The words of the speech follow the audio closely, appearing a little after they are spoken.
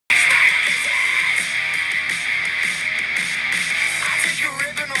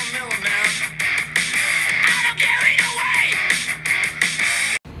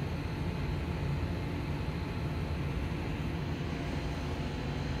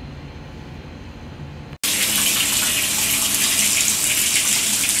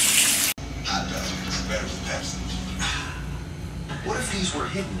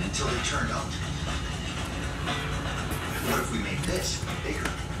until they turned on. What if we made this bigger?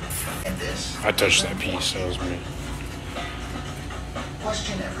 And this? I touched that piece, that was me.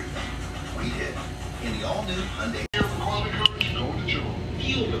 Question everything. We did. In the all-new Hyundai.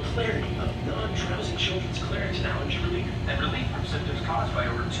 Feel the clarity of non-drowsy children's Claritin allergy relief and relief from symptoms caused by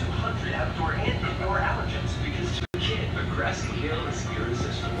over 200 outdoor and indoor allergens. Because to a kid, the grassy hill is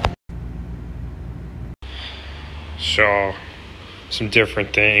irresistible. So, some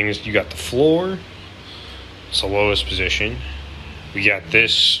different things. You got the floor. It's the lowest position. We got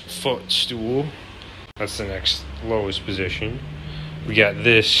this footstool. That's the next lowest position. We got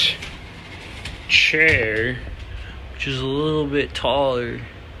this chair, which is a little bit taller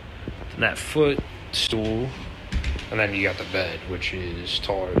than that footstool. And then you got the bed, which is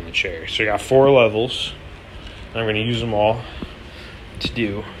taller than the chair. So you got 4 levels. I'm going to use them all to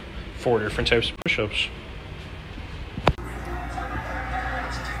do 4 different types of push-ups.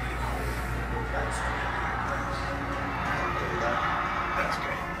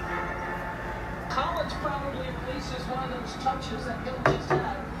 Touches that he'll just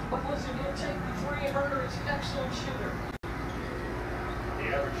have, but listen, he'll take the 3-burner. He's an excellent shooter. The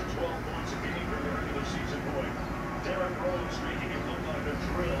average 12 points a game for the regular season point. Derek Rose making it look like a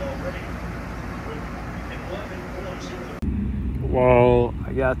drill already. With 11 points in the... Well,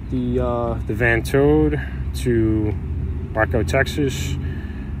 I got the van towed to Waco, Texas,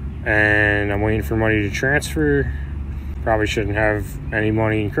 and I'm waiting for money to transfer. Probably shouldn't have any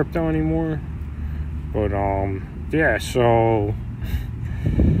money in crypto anymore, but yeah, so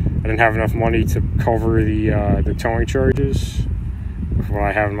I didn't have enough money to cover the towing charges with what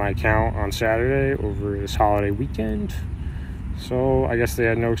I have in my account on Saturday over this holiday weekend. So I guess they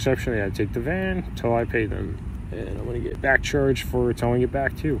had no exception. They had to take the van until I pay them. And I'm going to get back charged for towing it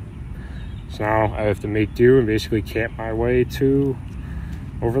back too. So now I have to make do and basically camp my way to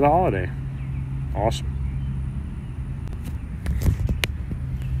over the holiday. Awesome.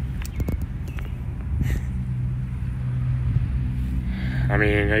 I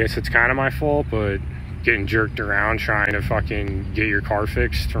mean, I guess it's kind of my fault, but getting jerked around trying to fucking get your car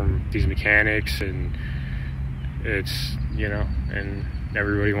fixed from these mechanics, and it's, you know, and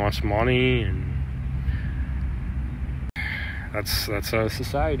everybody wants money, and that's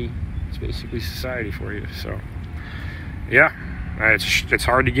society. It's basically society for you. So yeah, it's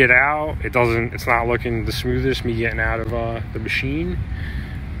hard to get out. It's not looking the smoothest, me getting out of the machine,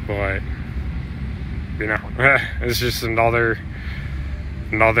 but you know, it's just another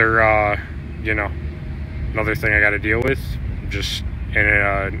you know, another thing I got to deal with, just in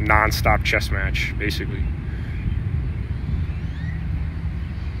a non-stop chess match, basically.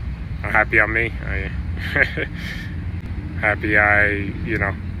 I'm happy I'm me. Happy I, you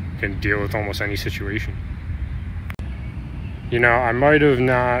know, can deal with almost any situation. You know, I may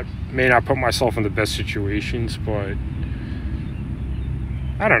not put myself in the best situations, but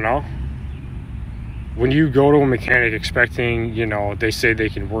I don't know. When you go to a mechanic expecting, you know, they say they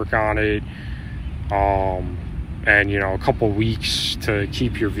can work on it, and, you know, a couple weeks to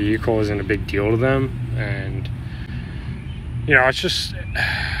keep your vehicle isn't a big deal to them. And, you know, it's just,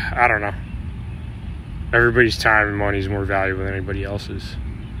 I don't know. Everybody's time and money is more valuable than anybody else's.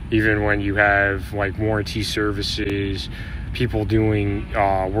 Even when you have, like, warranty services, people doing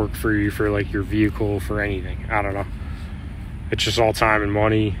work for you for, like, your vehicle, for anything. I don't know. It's just all time and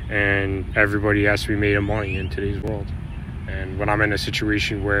money, and everybody has to be made of money in today's world. And when I'm in a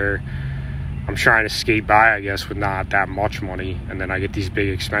situation where I'm trying to skate by, I guess, with not that much money, and then I get these big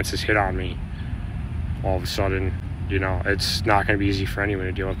expenses hit on me, all of a sudden, you know, it's not going to be easy for anyone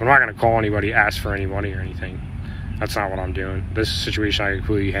to deal with. I'm not going to call anybody, ask for any money or anything. That's not what I'm doing. This is a situation I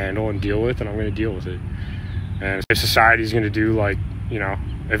completely handle and deal with, and I'm going to deal with it. And if society's going to do, like, you know,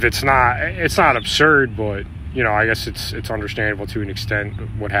 if it's not absurd, but, you know, I guess it's understandable to an extent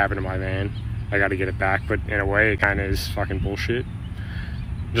what happened to my van. I got to get it back, but in a way, it kind of is fucking bullshit.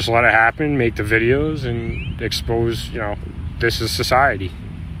 Just let it happen, make the videos, and expose, you know, this is society.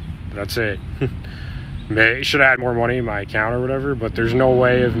 That's it. I should have had more money in my account or whatever, but there's no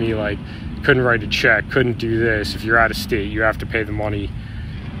way of me, like, couldn't write a check, couldn't do this. If you're out of state, you have to pay the money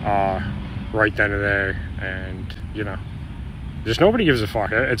right then and there, and, you know, just nobody gives a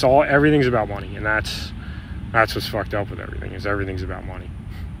fuck. Everything's about money, and that's what's fucked up with everything, is everything's about money.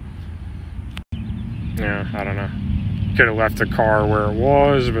 Yeah, I don't know. Could have left the car where it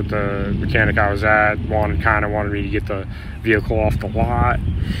was, but the mechanic I was at kind of wanted me to get the vehicle off the lot.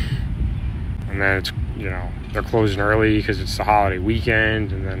 And then it's, you know, they're closing early because it's the holiday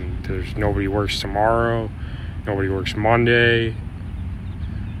weekend, and then there's nobody works tomorrow, nobody works Monday.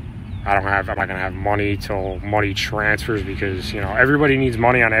 I'm not gonna have money till money transfers, because, you know, everybody needs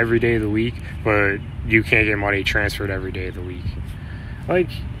money on every day of the week, but you can't get money transferred every day of the week. Like,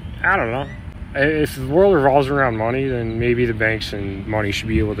 I don't know. If the world revolves around money, then maybe the banks and money should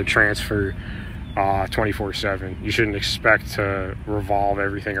be able to transfer 24/7. You shouldn't expect to revolve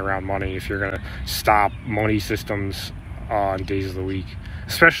everything around money if you're gonna stop money systems on days of the week,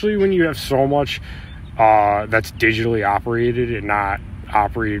 especially when you have so much that's digitally operated and not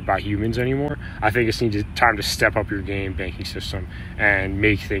operated by humans anymore. I think it's time to step up your game banking system and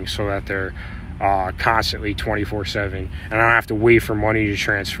make things so that they're constantly 24/7, and I don't have to wait for money to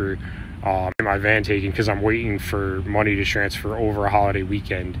transfer in my van taking because I'm waiting for money to transfer over a holiday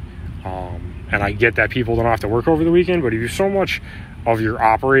weekend. And I get that people don't have to work over the weekend, but if so much of your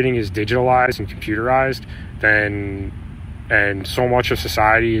operating is digitalized and computerized, then, and so much of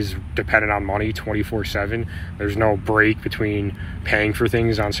society is dependent on money 24/7, there's no break between paying for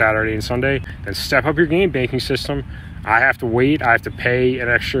things on Saturday and Sunday, then step up your game banking system. I have to wait, I have to pay an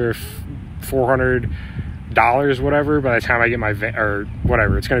extra $400 whatever by the time I get my or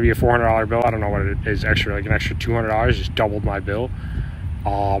whatever, it's going to be a $400 bill. I don't know what it is extra, like an extra $200 just doubled my bill.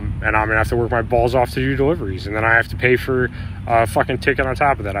 And I'm gonna have to work my balls off to do deliveries, and then I have to pay for a fucking ticket on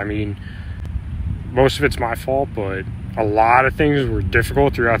top of that. I mean, most of it's my fault, but a lot of things were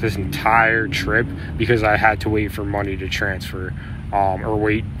difficult throughout this entire trip because I had to wait for money to transfer, or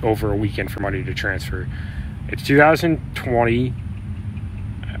wait over a weekend for money to transfer. It's 2020,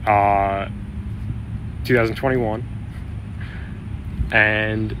 2021,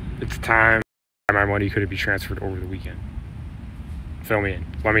 and it's time my money couldn't be transferred over the weekend. Fill me in.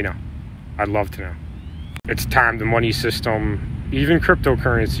 Let me know. I'd love to know. It's time the money system, even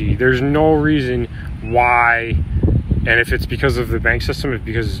cryptocurrency, there's no reason why, and if it's because of the bank system, it's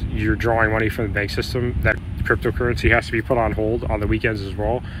because you're drawing money from the bank system, that cryptocurrency has to be put on hold on the weekends as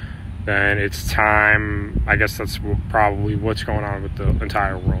well. Then it's time, I guess that's probably what's going on with the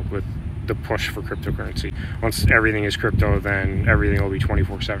entire world, with the push for cryptocurrency. Once everything is crypto, then everything will be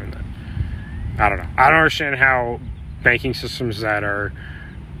 24/7 then. I don't know. I don't understand how banking systems that are,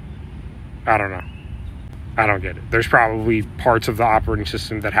 I don't know. I don't get it. There's probably parts of the operating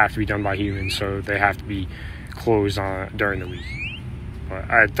system that have to be done by humans, so they have to be closed on during the week. But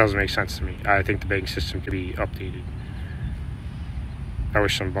it doesn't make sense to me. I think the banking system could be updated. I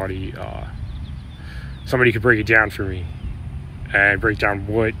wish somebody could break it down for me and break down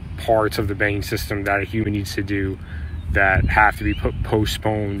what parts of the banking system that a human needs to do that have to be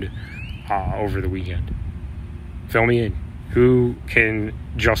postponed over the weekend. Fill me in. Who can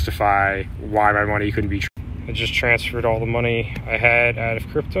justify why my money couldn't be? I just transferred all the money I had out of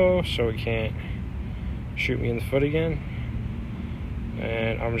crypto, so it can't shoot me in the foot again.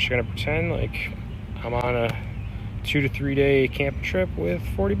 And I'm just gonna pretend like I'm on a 2 to 3 day camping trip with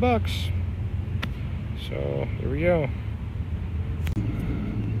 $40. So here we go.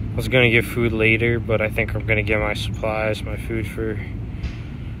 I was gonna get food later, but I think I'm gonna get my supplies, my food for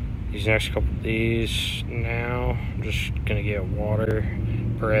these next couple days now. I'm just gonna get water,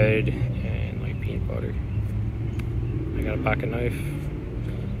 bread, and like peanut butter. I got a pocket knife.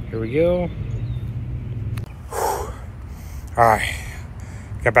 Here we go. Alright,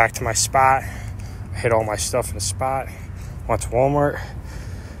 got back to my spot. I hid all my stuff in the spot. Went to Walmart.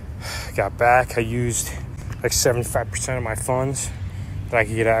 Got back. I used like 75% of my funds that I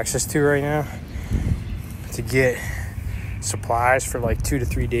could get access to right now to get supplies for like 2 to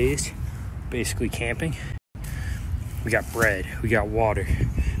 3 days, basically camping. We got bread, we got water,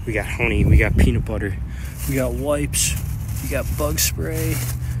 we got honey, we got peanut butter, we got wipes, we got bug spray,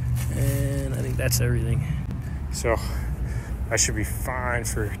 and I think that's everything. So I should be fine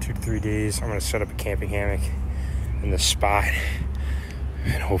for 2 to 3 days. I'm gonna set up a camping hammock in this spot,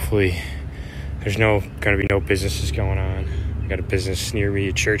 and hopefully there's gonna be no businesses going on. I got a business near me,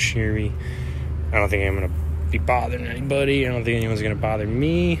 a church near me. I don't think I'm gonna be bothering anybody. I don't think anyone's gonna bother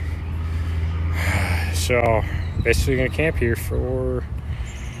me. So basically gonna camp here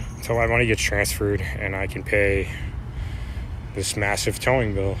until my money gets transferred and I can pay this massive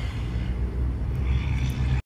towing bill.